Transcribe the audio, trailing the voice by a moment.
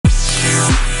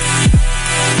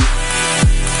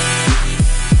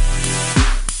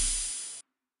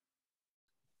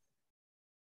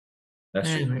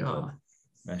There we are.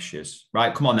 There she is.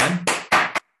 Right, come on then.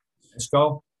 Let's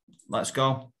go. Let's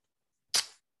go.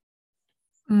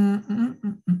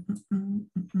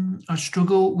 I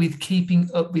struggle with keeping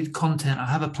up with content. I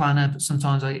have a planner, but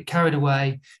sometimes I get carried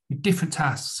away with different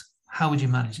tasks. How would you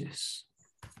manage this?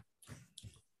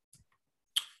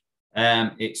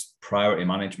 It's priority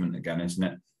management again, isn't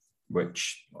it?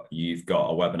 Which you've got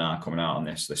a webinar coming out on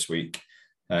this week.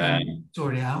 It's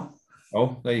already out.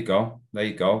 Oh, there you go. There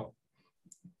you go.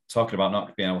 Talking about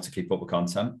not being able to keep up with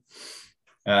content.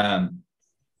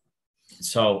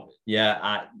 So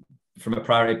yeah, from a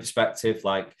priority perspective,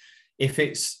 like if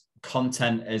it's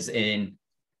content as in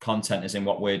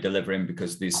what we're delivering,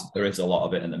 because there is a lot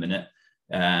of it in the minute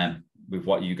with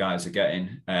what you guys are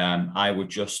getting, I would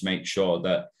just make sure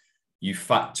that you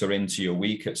factor into your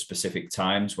week at specific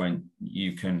times when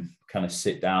you can kind of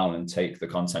sit down and take the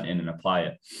content in and apply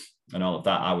it and all of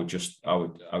that. I would just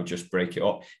break it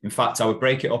up. In fact, I would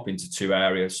break it up into two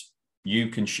areas: you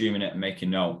consuming it and making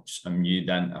notes, and you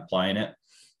then applying it.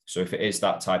 So if it is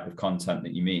that type of content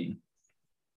that you mean,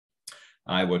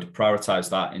 I would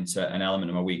prioritize that into an element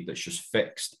of my week that's just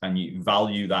fixed, and you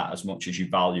value that as much as you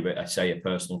value it, I say, a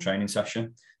personal training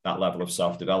session, that level of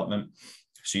self-development.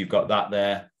 So you've got that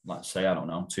there, let's say, I don't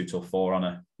know, 2 till 4 on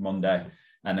a Monday,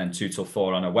 and then 2 till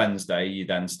 4 on a Wednesday. You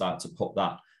then start to put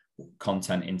that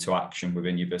content into action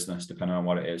within your business, depending on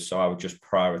what it is. So I would just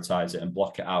prioritize it and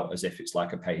block it out as if it's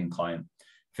like a paying client. I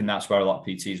think that's where a lot of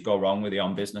PTs go wrong with the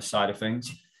on-business side of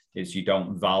things, is you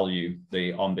don't value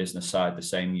the on-business side the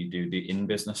same you do the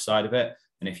in-business side of it.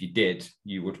 And if you did,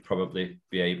 you would probably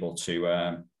be able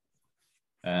to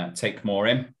take more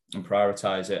in and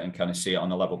prioritize it and kind of see it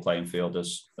on a level playing field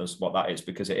as what that is,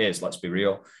 because it is, let's be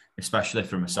real, especially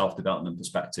from a self-development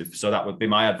perspective. So that would be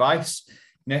my advice.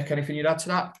 Nick, anything you'd add to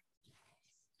that?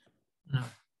 No.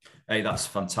 Hey, that's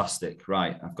fantastic.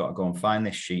 Right, I've got to go and find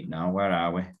this sheet now. Where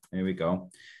are we? Here we go.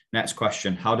 Next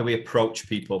question. How do we approach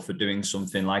people for doing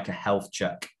something like a health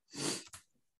check?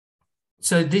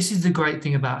 So this is the great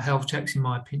thing about health checks, in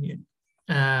my opinion.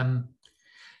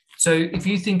 So if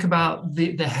you think about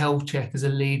the health check as a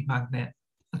lead magnet,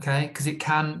 okay, because it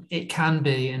can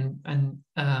be and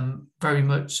very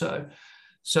much so.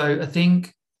 So I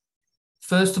think,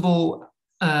 first of all,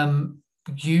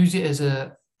 use it as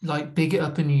big it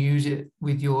up and use it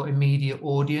with your immediate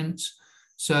audience.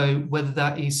 So whether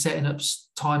that is setting up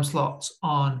time slots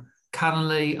on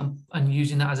Calendly and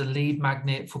using that as a lead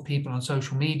magnet for people on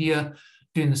social media,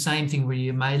 doing the same thing with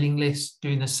your mailing list,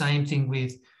 doing the same thing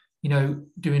with,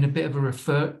 doing a bit of a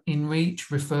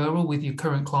referral with your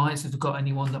current clients. If you've got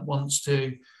anyone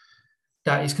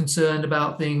that is concerned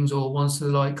about things or wants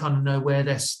to kind of know where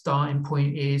their starting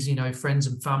point is, friends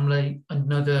and family,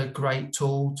 another great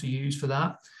tool to use for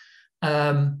that.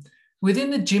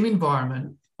 Within the gym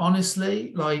environment,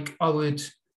 honestly, I would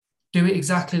do it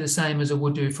exactly the same as I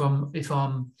would do if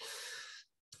I'm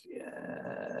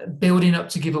building up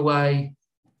to give away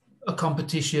a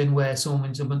competition where someone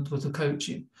wins a month worth of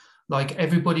coaching. Like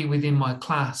everybody within my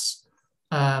class,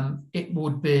 it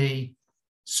would be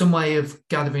some way of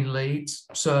gathering leads.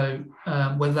 So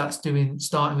whether that's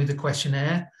starting with a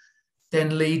questionnaire,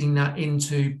 then leading that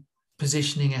into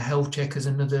positioning a health check as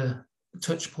another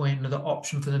touch point, another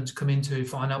option for them to come into,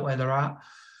 find out where they're at.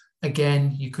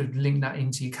 Again, you could link that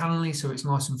into your Calendly so it's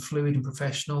nice and fluid and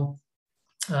professional.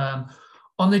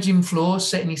 On the gym floor,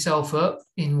 setting yourself up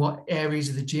in what areas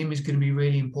of the gym is going to be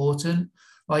really important.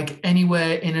 Like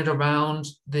anywhere in and around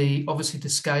obviously the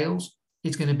scales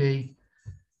is going to be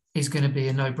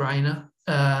a no-brainer.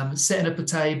 Setting up a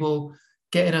table,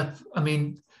 getting up. I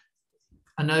mean,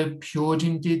 I know Pure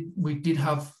Gym we did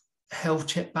have health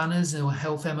check banners or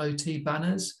health MOT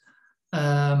banners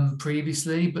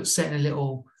previously, but setting a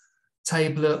little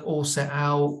table up all set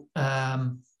out,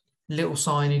 little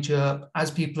signage up.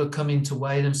 As people are coming to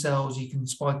weigh themselves, you can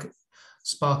spark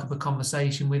up a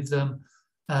conversation with them.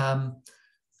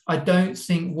 I don't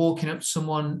think walking up to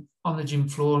someone on the gym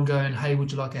floor and going, hey,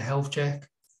 would you like a health check,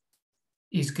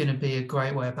 is going to be a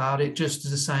great way about it. Just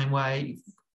as the same way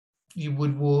you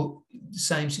would walk, the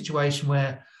same situation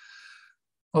where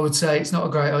I would say it's not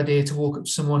a great idea to walk up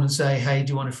to someone and say, hey,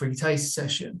 do you want a free taste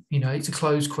session? It's a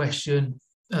closed question.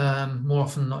 More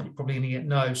often than not, you're probably going to get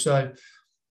no. So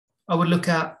I would look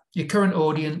at your current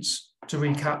audience, to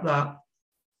recap that,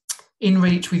 in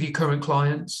reach with your current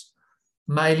clients,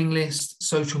 mailing list,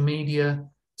 social media,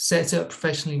 set it up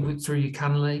professionally through your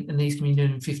Calendly, and these can be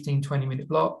done in 15, 20-minute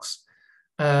blocks.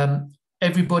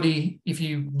 Everybody, if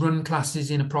you run classes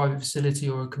in a private facility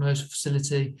or a commercial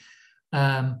facility,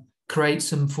 create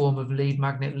some form of lead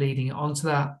magnet leading it onto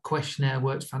that. Questionnaire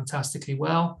works fantastically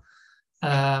well.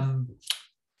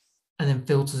 and then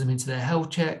filters them into their health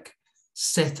check,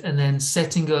 and then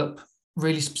setting up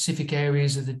really specific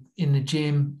areas in the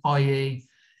gym, i.e.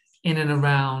 in and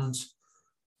around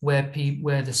where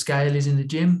the scale is in the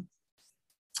gym,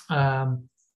 and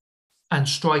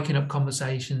striking up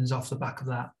conversations off the back of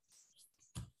that.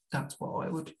 That's what I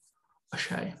would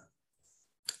say.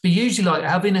 But usually, like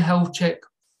having a health check,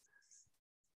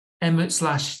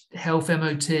 /health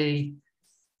MOT,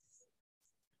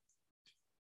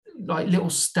 like little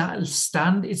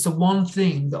stand. It's the one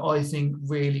thing that I think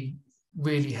really,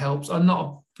 really helps. I'm not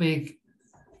a big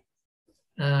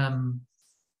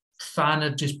fan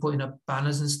of just putting up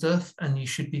banners and stuff, and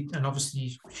obviously you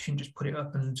shouldn't just put it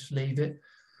up and just leave it.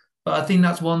 But I think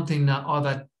that's one thing that I've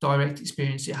had direct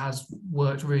experience. It has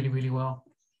worked really, really well.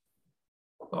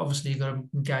 But obviously, you've got to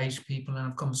engage people and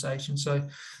have conversations. So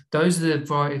those are the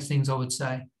variety of things I would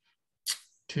say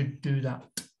to do that.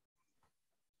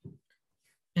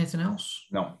 Anything else?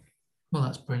 No. Well,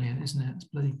 that's brilliant, isn't it? It's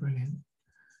bloody brilliant.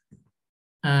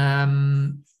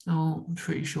 I'm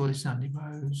pretty sure it's Andy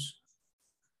Rose.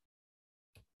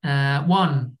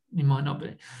 One, you might not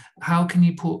be. How can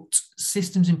you put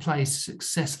systems in place to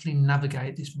successfully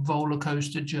navigate this roller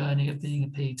coaster journey of being a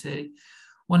PT?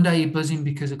 One day you're buzzing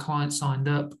because a client signed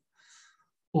up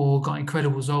or got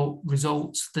incredible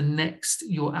results. The next,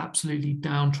 you're absolutely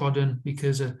downtrodden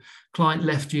because a client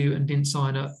left you and didn't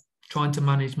sign up. Trying to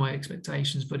manage my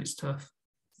expectations, but it's tough.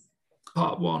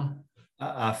 Part one.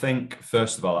 I think,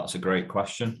 first of all, that's a great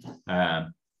question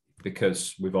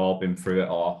because we've all been through it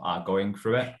or are going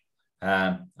through it.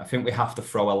 I think we have to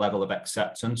throw a level of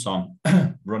acceptance on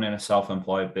running a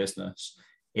self-employed business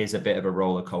is a bit of a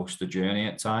roller coaster journey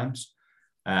at times.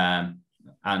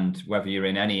 And whether you're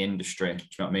in any industry, do you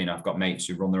know what I mean? I've got mates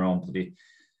who run their own bloody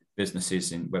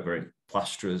businesses, in whether it's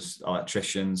plasterers,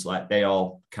 electricians, like they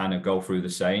all kind of go through the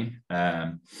same.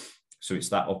 So it's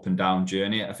that up and down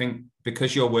journey. I think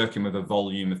because you're working with a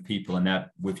volume of people and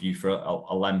they're with you for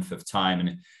a length of time,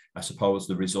 and I suppose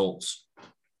the results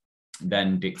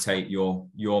then dictate your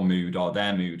mood or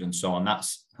their mood and so on.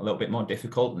 That's a little bit more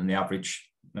difficult than the average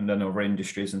and then other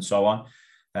industries and so on,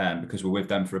 because we're with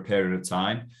them for a period of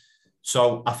time.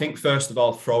 So I think, first of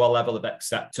all, throw a level of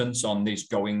acceptance on this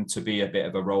going to be a bit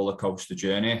of a roller coaster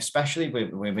journey, especially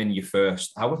within your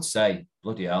first, I would say,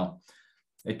 bloody hell,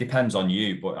 it depends on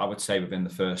you, but I would say within the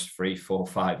first 3, 4,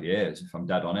 5 years, if I'm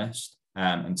dead honest,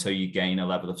 until you gain a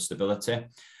level of stability.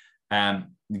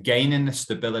 Gaining the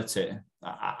stability,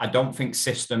 I don't think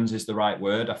systems is the right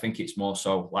word. I think it's more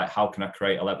so like, how can I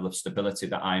create a level of stability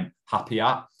that I'm happy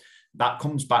at? That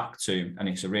comes back to, and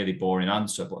it's a really boring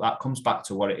answer, but that comes back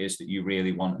to what it is that you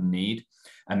really want and need,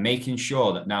 and making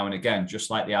sure that now and again, just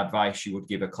like the advice you would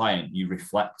give a client, you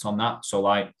reflect on that. So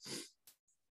like,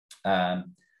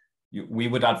 we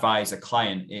would advise a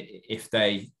client if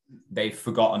they've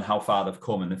forgotten how far they've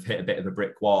come and they've hit a bit of a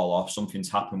brick wall or something's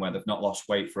happened where they've not lost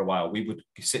weight for a while, we would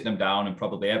sit them down and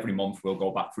probably every month we'll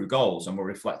go back through goals and we'll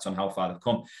reflect on how far they've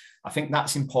come. I think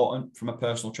that's important from a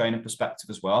personal training perspective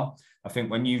as well. I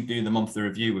think when you do the monthly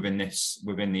review within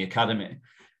the academy,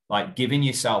 like giving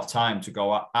yourself time to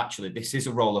go, actually, this is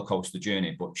a roller coaster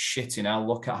journey, but shitting hell,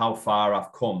 look at how far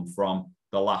I've come from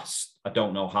the last, I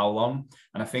don't know how long.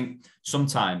 And I think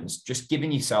sometimes just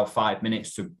giving yourself 5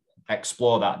 minutes to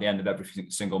explore that at the end of every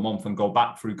single month and go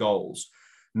back through goals,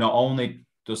 not only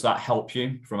does that help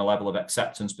you from a level of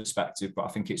acceptance perspective, but I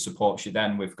think it supports you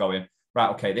then with going, right,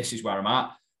 okay, this is where I'm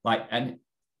at. Like, and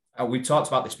we talked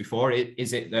about this before.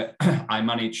 Is it that I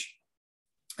manage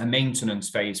a maintenance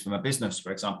phase for my business,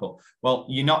 for example? Well,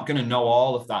 you're not going to know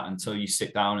all of that until you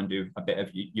sit down and do a bit of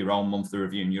your own monthly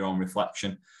review and your own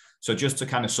reflection. So just to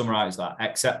kind of summarize that,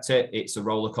 accept it. It's a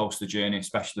roller coaster journey,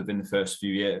 especially within the first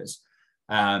few years.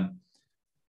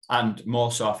 And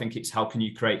more so, I think it's how can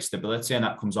you create stability, and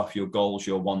that comes off your goals,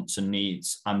 your wants and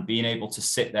needs, and being able to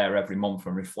sit there every month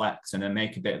and reflect and then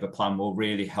make a bit of a plan will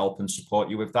really help and support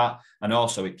you with that. And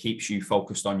also it keeps you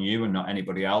focused on you and not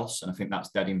anybody else. And I think that's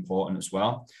dead important as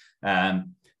well.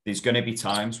 There's going to be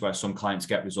times where some clients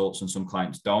get results and some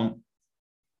clients don't.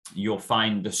 You'll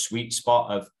find the sweet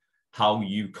spot of how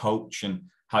you coach and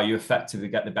how you effectively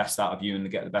get the best out of you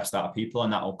and get the best out of people.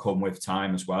 And that will come with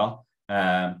time as well.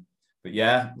 But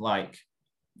yeah, like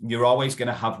you're always going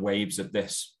to have waves of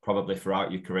this probably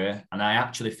throughout your career. And I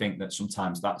actually think that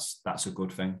sometimes that's a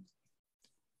good thing.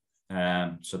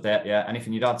 So that, yeah,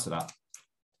 anything you'd add to that?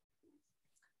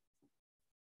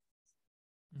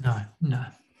 No.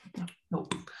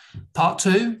 Part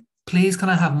 2, please can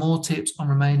I have more tips on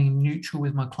remaining neutral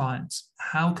with my clients?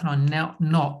 How can I now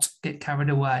not get carried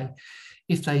away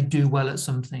if they do well at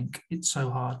something? It's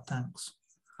so hard. Thanks.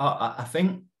 I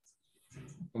think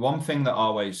one thing that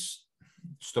always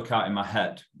stuck out in my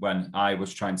head when I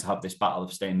was trying to have this battle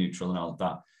of staying neutral and all of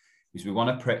that is we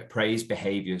want to praise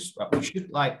behaviors. We should,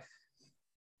 like,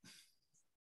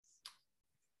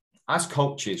 as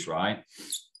coaches, right?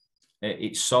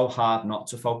 It's so hard not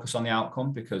to focus on the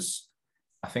outcome, because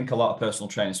I think a lot of personal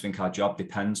trainers think our job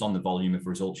depends on the volume of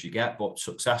results you get, but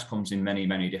success comes in many,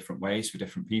 many different ways for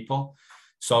different people.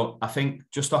 So I think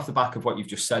just off the back of what you've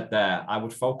just said there, I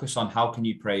would focus on how can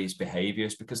you praise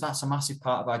behaviors, because that's a massive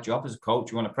part of our job as a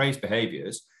coach. We want to praise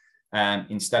behaviors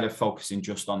instead of focusing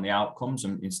just on the outcomes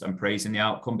and praising the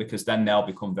outcome, because then they'll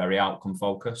become very outcome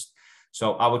focused.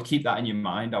 So I would keep that in your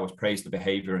mind. I would praise the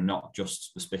behavior and not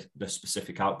just the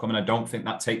specific outcome. And I don't think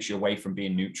that takes you away from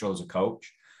being neutral as a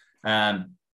coach. And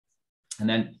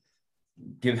then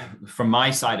from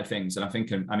my side of things, and I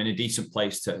think I'm in a decent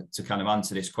place to kind of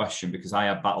answer this question, because I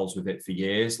had battles with it for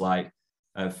years. Like,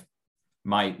 of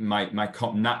my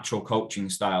natural coaching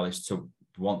style is to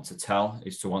want to tell,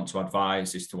 is to want to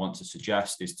advise, is to want to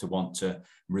suggest, is to want to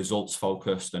results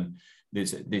focused. And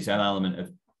there's an element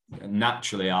of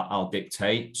naturally I'll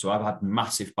dictate. So I've had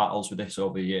massive battles with this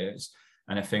over the years.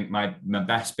 And I think my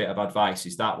best bit of advice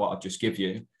is that what I've just give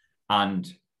you,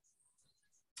 and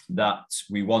that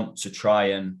we want to try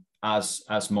and, as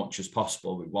much as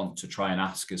possible, we want to try and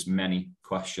ask as many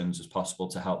questions as possible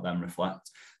to help them reflect.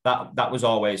 That was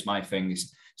always my thing.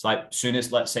 It's like, as soon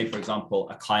as, let's say, for example,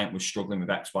 a client was struggling with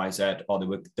X, Y, Z, or they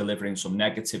were delivering some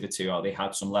negativity, or they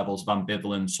had some levels of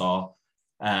ambivalence, or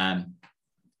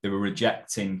they were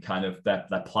rejecting kind of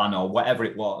their plan, or whatever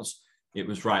it was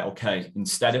right, okay,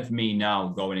 instead of me now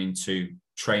going into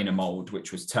trainer mode,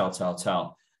 which was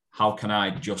tell, how can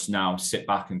I just now sit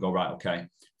back and go, right, okay,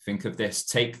 think of this,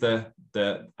 take the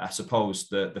I suppose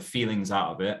the feelings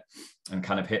out of it and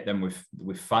kind of hit them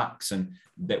with facts. And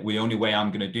that the only way I'm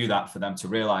going to do that for them to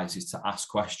realize is to ask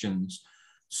questions.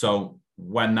 So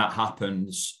when that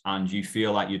happens and you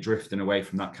feel like you're drifting away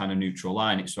from that kind of neutral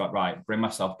line, it's like, right, bring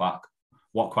myself back.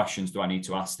 What questions do I need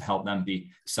to ask to help them be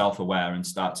self-aware and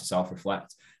start to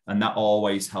self-reflect? And that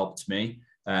always helped me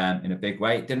in a big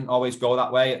way. It didn't always go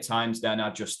that way. At times, then I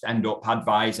just end up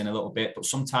advising a little bit, but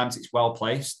sometimes it's well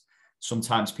placed.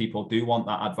 Sometimes people do want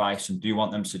that advice and do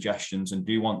want them suggestions and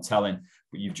do want telling,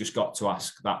 but you've just got to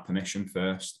ask that permission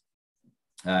first.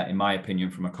 In my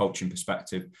opinion, from a coaching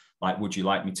perspective, like, would you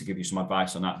like me to give you some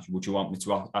advice on that? Would you want me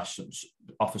to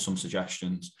offer some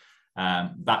suggestions?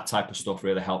 That type of stuff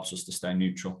really helps us to stay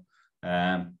neutral.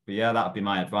 But yeah, that would be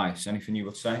my advice. Anything you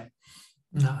would say?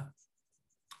 No.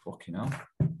 Fucking hell.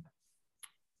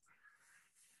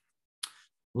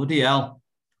 Bloody hell.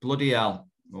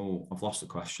 Oh, I've lost the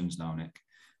questions now, Nick.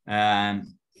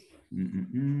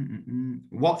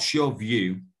 What's your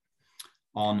view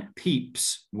on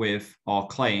peeps with or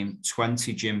claim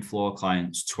 20 gym floor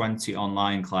clients, 20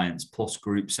 online clients, plus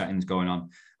group settings going on?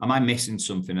 Am I missing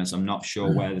something, as I'm not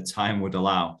sure where the time would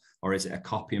allow, or is it a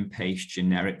copy and paste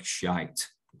generic shite?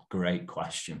 Great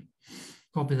question.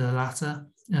 Probably the latter.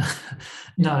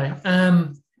 No.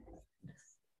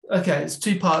 Okay, it's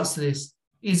two parts to this.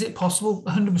 Is it possible?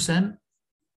 100%.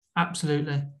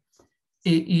 Absolutely.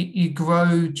 You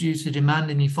grow due to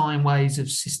demand, and you find ways of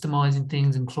systemizing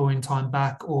things and clawing time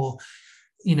back, or,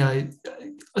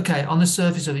 okay, on the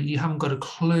surface of it, you haven't got a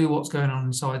clue what's going on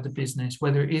inside the business,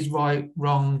 whether it is right,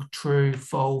 wrong, true,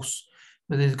 false,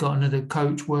 whether they've got another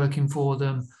coach working for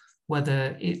them,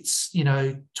 whether it's,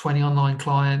 20 online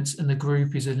clients and the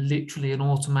group is literally an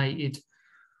automated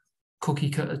cookie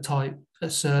cutter type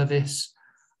of service.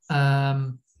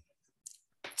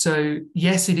 So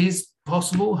yes, it is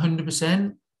possible,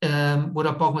 100%. Would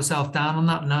I bog myself down on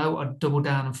that? No, I'd double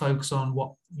down and focus on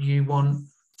what you want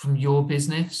from your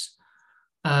business,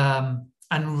 and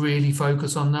really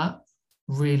focus on that.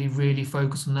 Really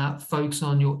focus on that. Focus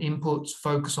on your inputs.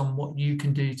 Focus on what you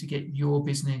can do to get your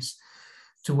business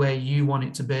to where you want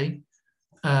it to be.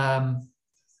 And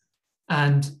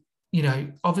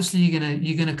obviously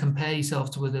you're gonna compare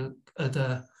yourself to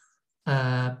other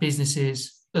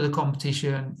businesses, other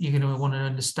competition. You're going to want to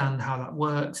understand how that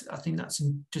works. I think that's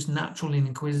just natural and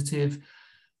inquisitive.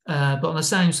 But on the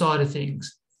same side of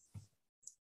things,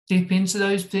 dip into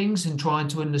those things and trying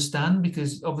to understand,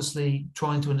 because obviously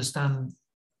trying to understand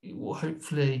will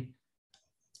hopefully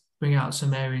bring out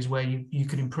some areas where you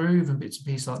could improve and bits and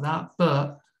pieces like that.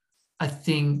 But I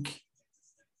think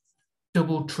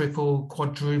double, triple,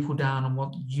 quadruple down on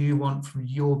what you want from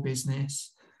your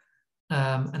business,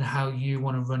 and how you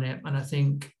want to run it. And I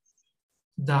think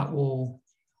that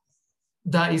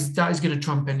is going to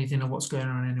trump anything of what's going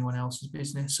on in anyone else's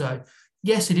business. So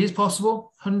yes, it is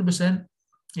possible. 100%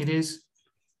 it is.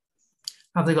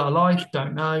 Have they got a life?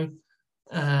 Don't know.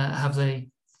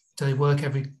 Do they work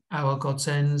every our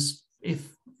godsends?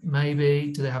 If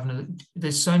maybe, do they have another?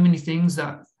 There's so many things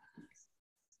that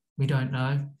we don't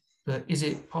know. But is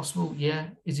it possible? Yeah.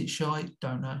 Is it shite?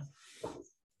 Don't know.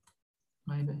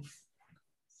 Maybe.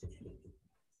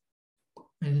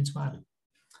 Anything to add?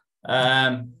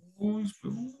 I'm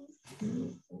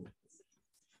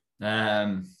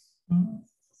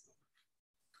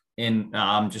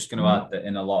just going to add that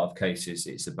in a lot of cases,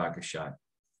 it's a bag of shite.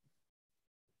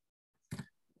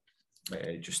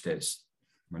 It just is.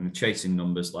 When you're chasing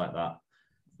numbers like that,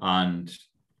 and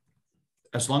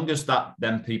as long as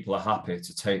them people are happy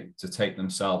to take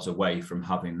themselves away from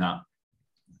having that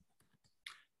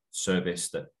service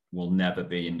that will never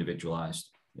be individualized,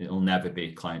 it'll never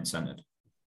be client-centered.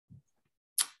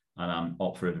 And I'm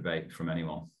up for a debate from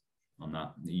anyone on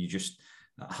that. You just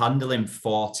handling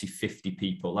 40, 50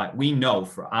 people. Like, we know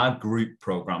for our group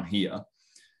program here,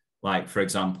 like, for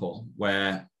example,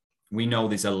 where we know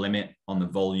there's a limit on the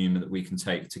volume that we can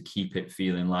take to keep it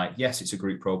feeling like, yes, it's a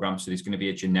group program, so there's going to be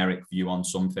a generic view on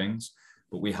some things,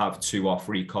 but we have 2 or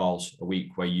 3 calls a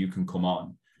week where you can come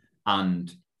on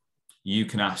and you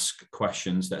can ask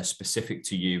questions that are specific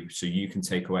to you, so you can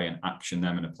take away and action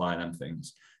them and apply them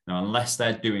things. Now, unless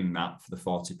they're doing that for the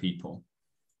 40 people,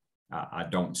 I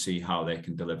don't see how they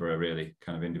can deliver a really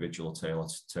kind of individual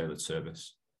tailored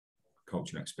service,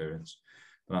 coaching experience.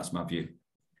 But that's my view.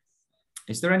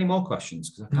 Is there any more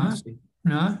questions? Because I can't see.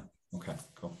 No. Okay,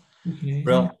 cool.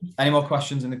 Brilliant. Any more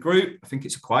questions in the group? I think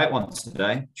it's a quiet one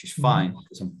today, which is fine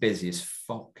because I'm busy as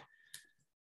fuck.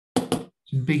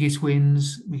 Some biggest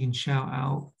wins we can shout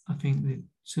out. I think that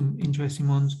some interesting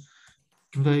ones.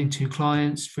 Converting 2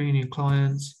 clients, 3 new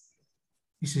clients.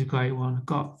 This is a great one. I've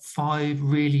got 5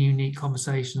 really unique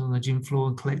conversations on the gym floor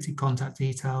and collected contact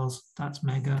details. That's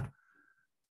mega.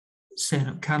 Setting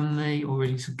up Calendly, all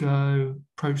ready to go.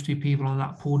 Approach 2 people on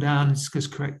that pull down and discuss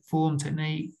correct form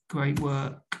technique. Great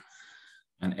work.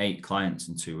 And 8 clients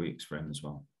in 2 weeks for him as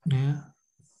well. Yeah.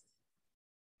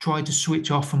 Try to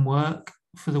switch off from work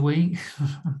for the week.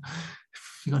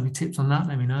 If you got any tips on that,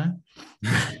 let me know.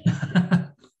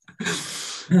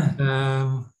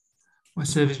 My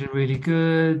service has been really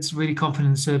good. Really confident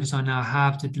in the service I now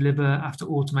have to deliver after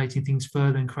automating things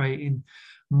further and creating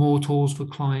more tools for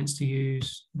clients to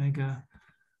use. Mega.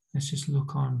 Let's just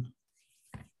look on.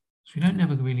 So we don't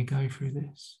never really go through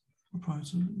this.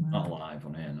 Not live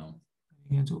on here, no.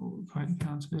 Create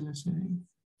accountability.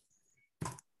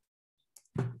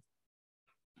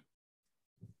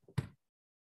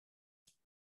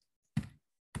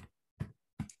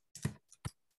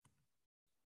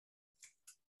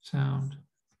 Sound.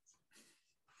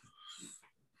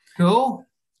 Cool.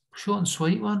 Short and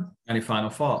sweet one. Any final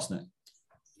thoughts, Nick?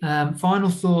 Final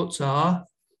thoughts are,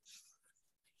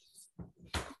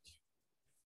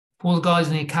 for all the guys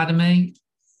in the academy,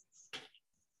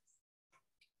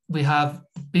 we have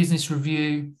a business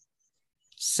review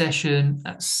session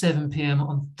at 7 p.m.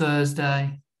 on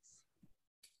Thursday.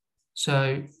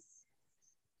 So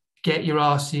get your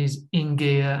asses in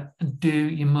gear and do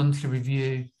your monthly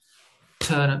review.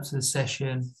 Turn up to the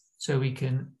session so we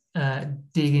can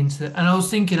dig into it. And I was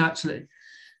thinking, actually,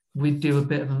 we'd do a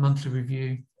bit of a monthly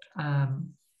review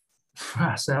for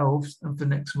ourselves and for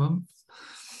next month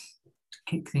to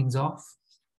kick things off.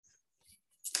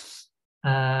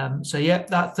 So yeah,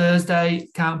 that Thursday,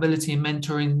 accountability and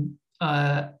mentoring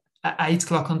at 8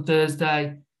 o'clock on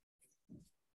Thursday.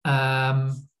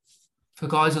 For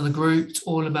guys on the group, it's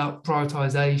all about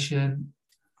prioritization,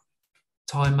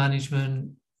 time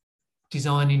management,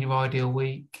 designing your ideal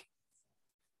week,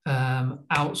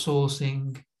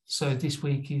 outsourcing. So this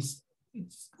week it's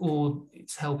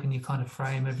helping you kind of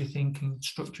frame everything and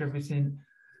structure everything.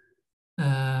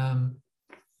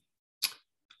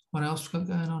 What else we got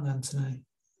going on, Anthony?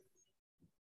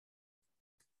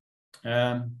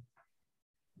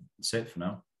 That's it for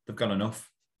now. They've got enough.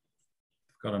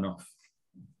 Got enough.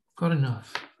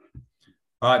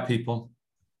 All right, people.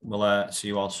 We'll see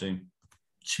you all soon.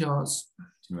 Cheers.